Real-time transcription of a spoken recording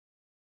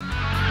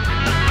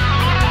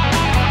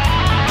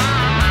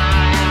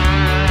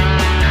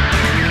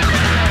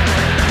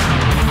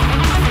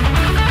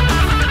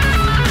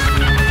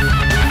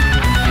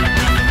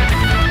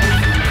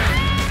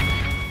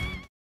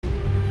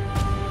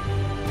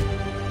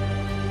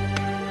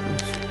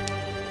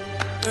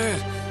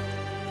said.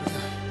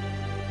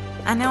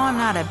 I know I'm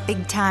not a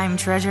big-time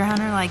treasure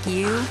hunter like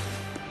you,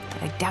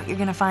 but I doubt you're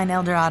gonna find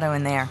El Dorado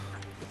in there.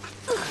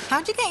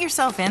 How'd you get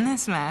yourself in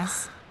this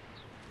mess?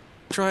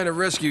 Trying to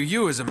rescue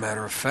you, as a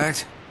matter of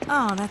fact.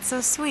 Oh, that's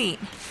so sweet.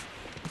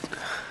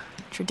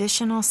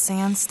 Traditional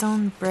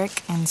sandstone,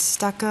 brick, and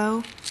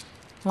stucco.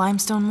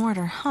 Limestone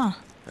mortar, huh?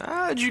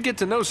 How'd you get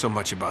to know so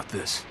much about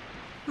this?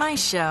 My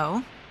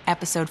show,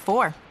 Episode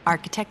 4,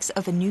 Architects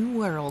of a New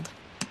World.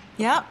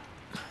 Yep.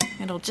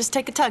 It'll just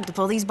take a tug to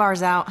pull these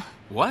bars out.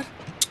 What?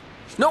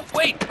 No,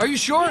 wait, are you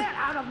sure? Get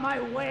out of my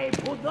way,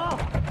 puto!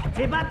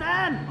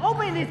 Tibatan,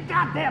 open this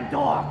goddamn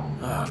door!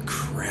 Oh,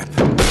 crap.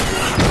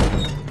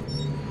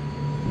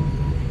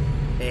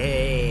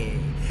 Hey,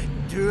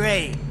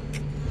 Drake.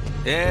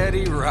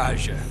 Eddie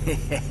Raja.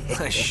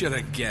 I should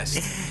have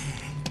guessed.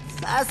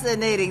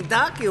 Fascinating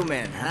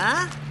document,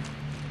 huh?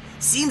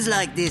 Seems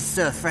like this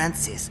Sir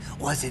Francis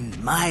was in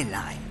my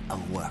line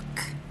of work.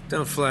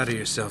 Don't flatter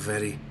yourself,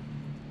 Eddie.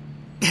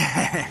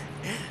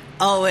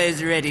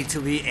 Always ready to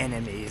be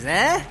enemies,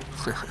 eh?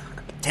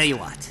 Tell you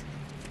what,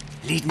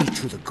 lead me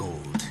to the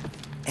gold,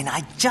 and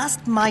I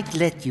just might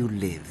let you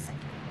live.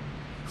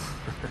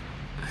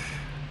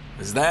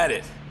 Is that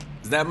it?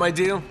 Is that my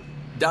deal?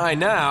 Die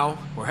now,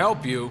 or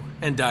help you,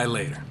 and die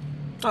later.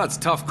 Oh, it's a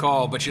tough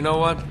call, but you know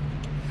what?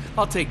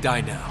 I'll take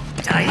die now.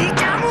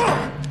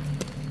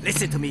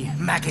 Listen to me,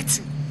 maggot.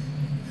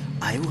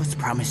 I was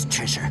promised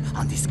treasure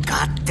on this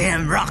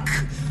goddamn rock.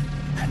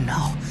 And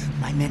now,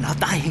 my men are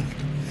dying.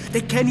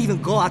 They can't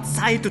even go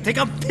outside to take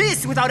a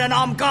piss without an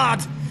armed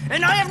guard.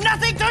 And I have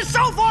nothing to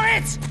show for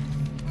it!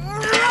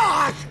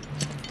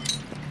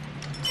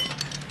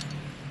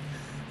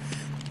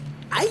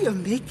 I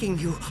am making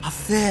you a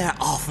fair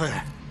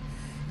offer.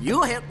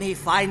 You help me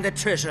find the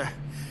treasure,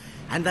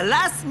 and the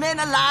last man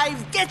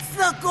alive gets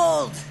the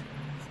gold.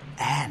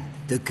 And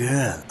the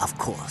girl, of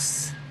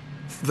course.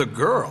 The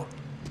girl?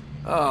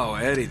 Oh,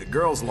 Eddie, the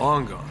girl's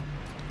long gone.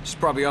 She's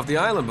probably off the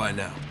island by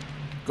now.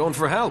 Going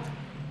for help.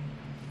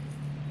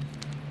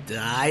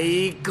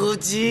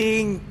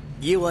 Daikujin,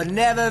 you were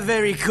never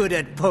very good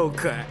at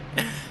poker.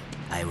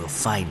 I will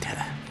find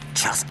her.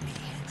 Trust me.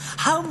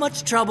 How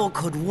much trouble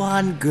could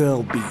one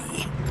girl be?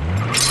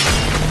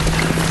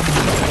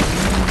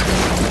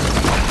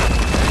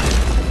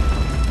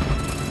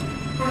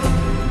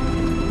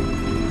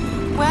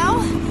 Well,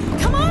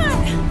 come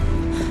on!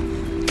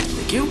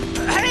 Thank you.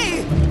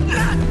 Hey!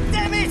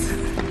 Damn it!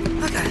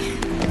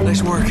 Okay,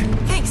 Nice work.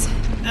 thanks.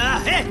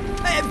 Hey!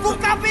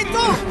 Buka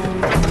pintu!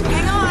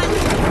 Hang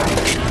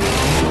on.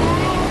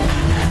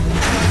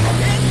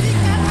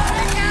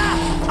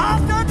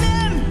 After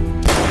them!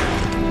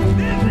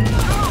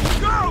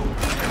 Go!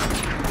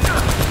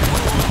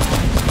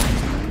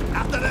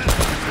 After them!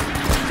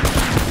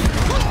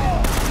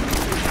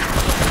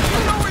 You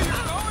know where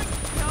you're going?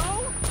 No?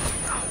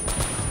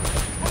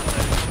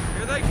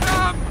 Here they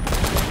come!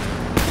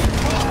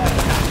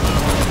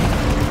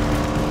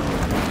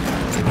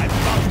 I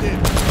found him!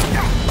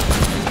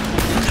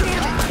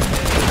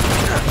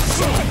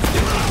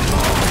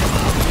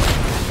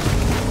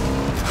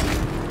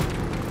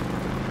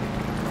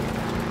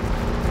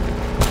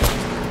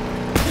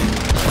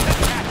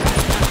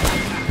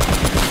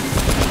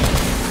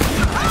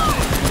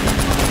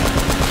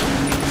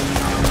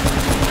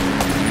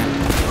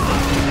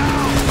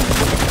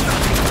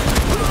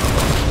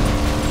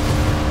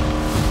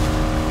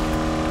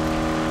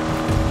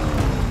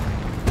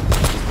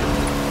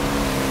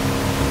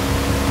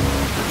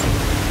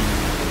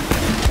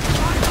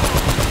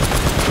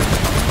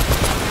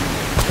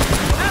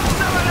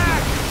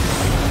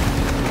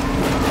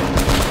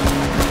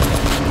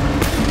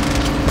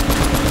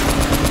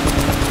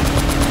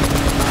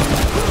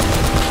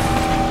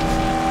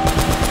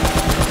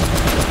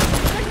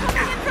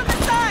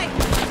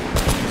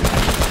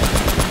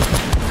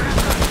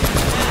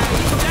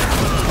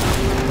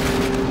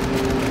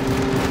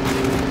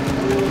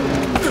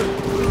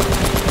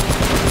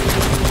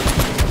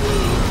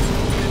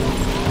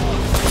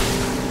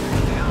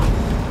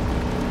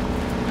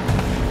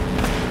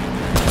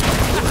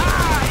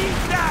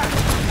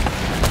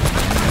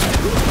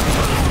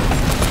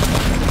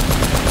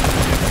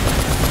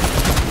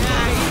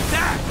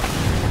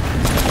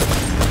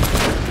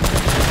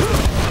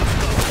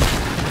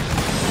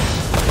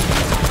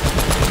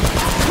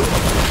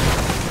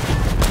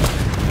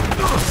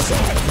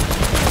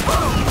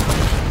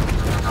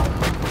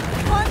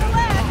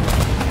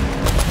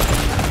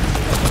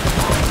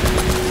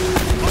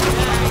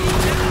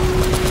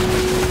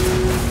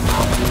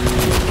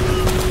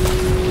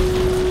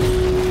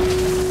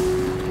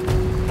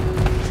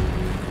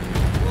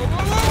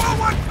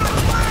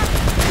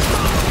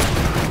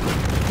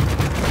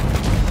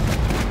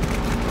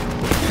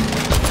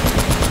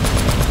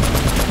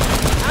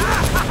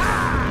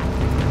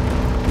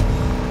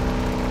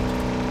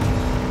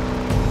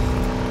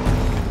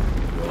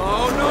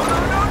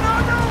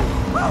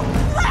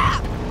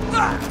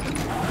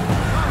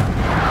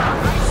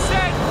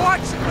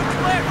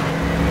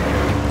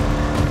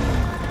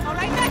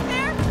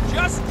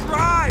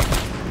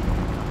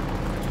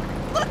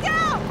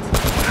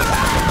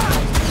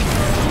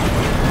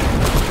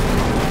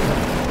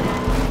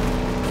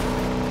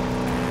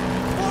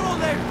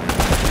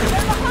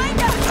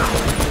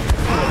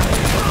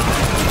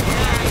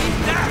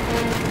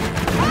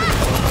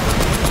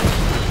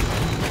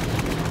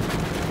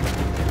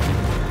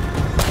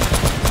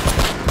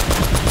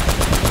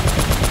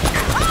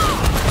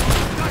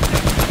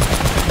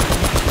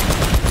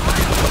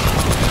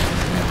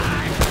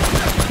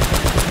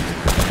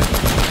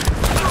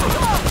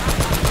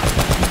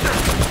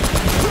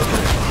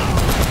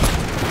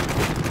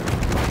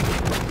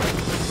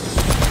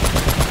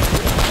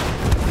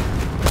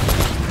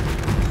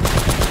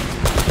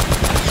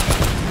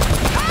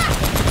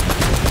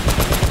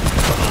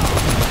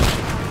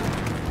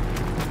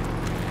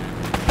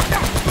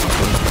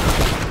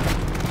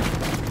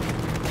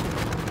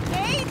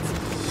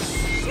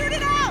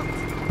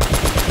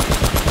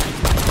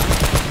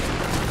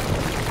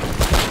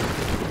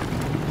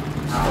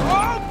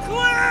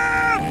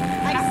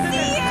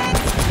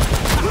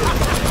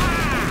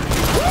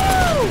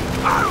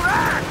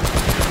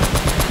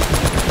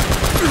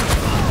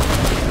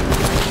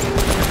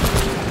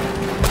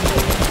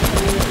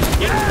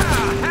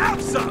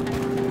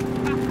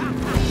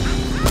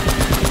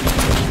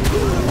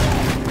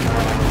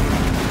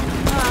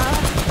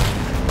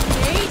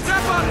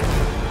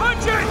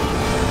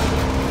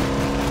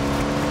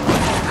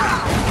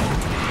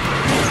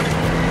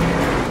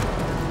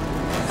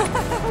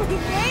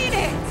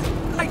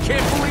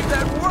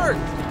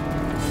 hurt?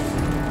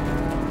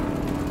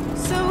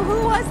 So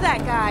who was that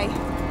guy?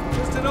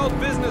 Just an old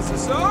business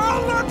associate.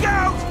 Oh, look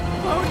out!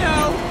 Oh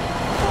no!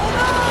 Hold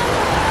on!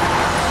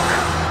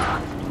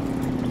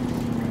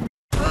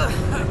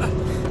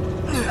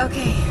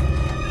 Okay.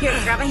 Here,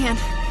 grab my hand.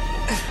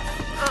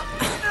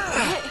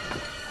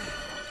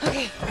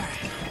 Okay.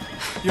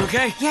 You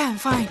okay? Yeah, I'm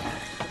fine.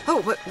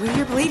 Oh, but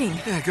you're bleeding.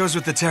 Yeah, it goes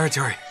with the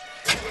territory.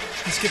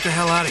 Let's get the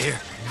hell out of here.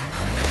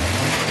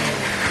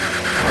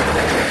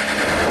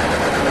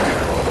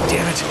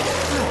 Damn it.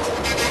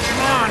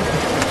 Come on.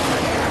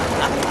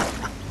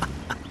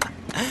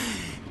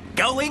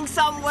 Going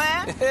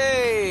somewhere?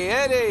 Hey,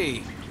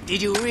 Eddie.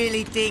 Did you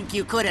really think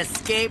you could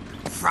escape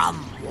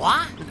from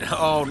what?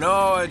 Oh, no,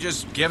 I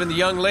just giving the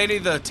young lady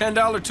the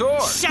 $10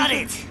 tour. Shut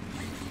it!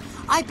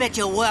 I bet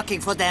you're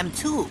working for them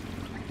too.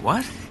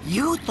 What?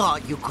 You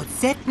thought you could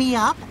set me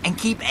up and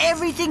keep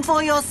everything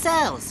for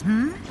yourselves,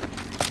 hmm?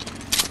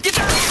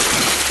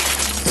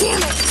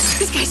 Damn it!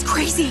 This guy's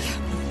crazy.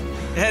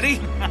 Eddie,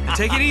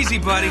 take it easy,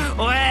 buddy.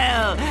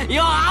 Well,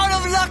 you're out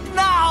of luck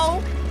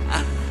now!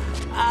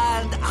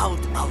 And out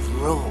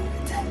of road.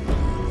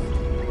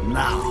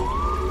 Now,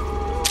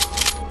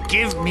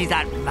 give me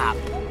that map.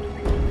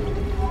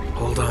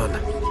 Hold on.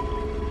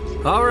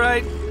 All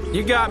right,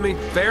 you got me,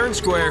 fair and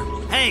square.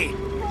 Hey,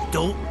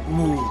 don't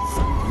move.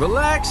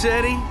 Relax,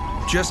 Eddie.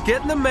 Just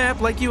getting the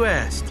map like you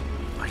asked.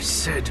 I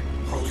said,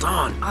 hold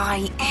on.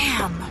 I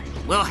am.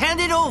 Well, hand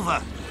it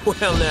over.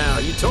 Well, now,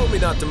 you told me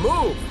not to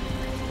move.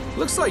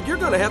 Looks like you're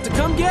gonna have to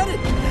come get it.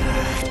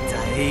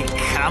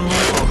 Come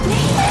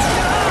on.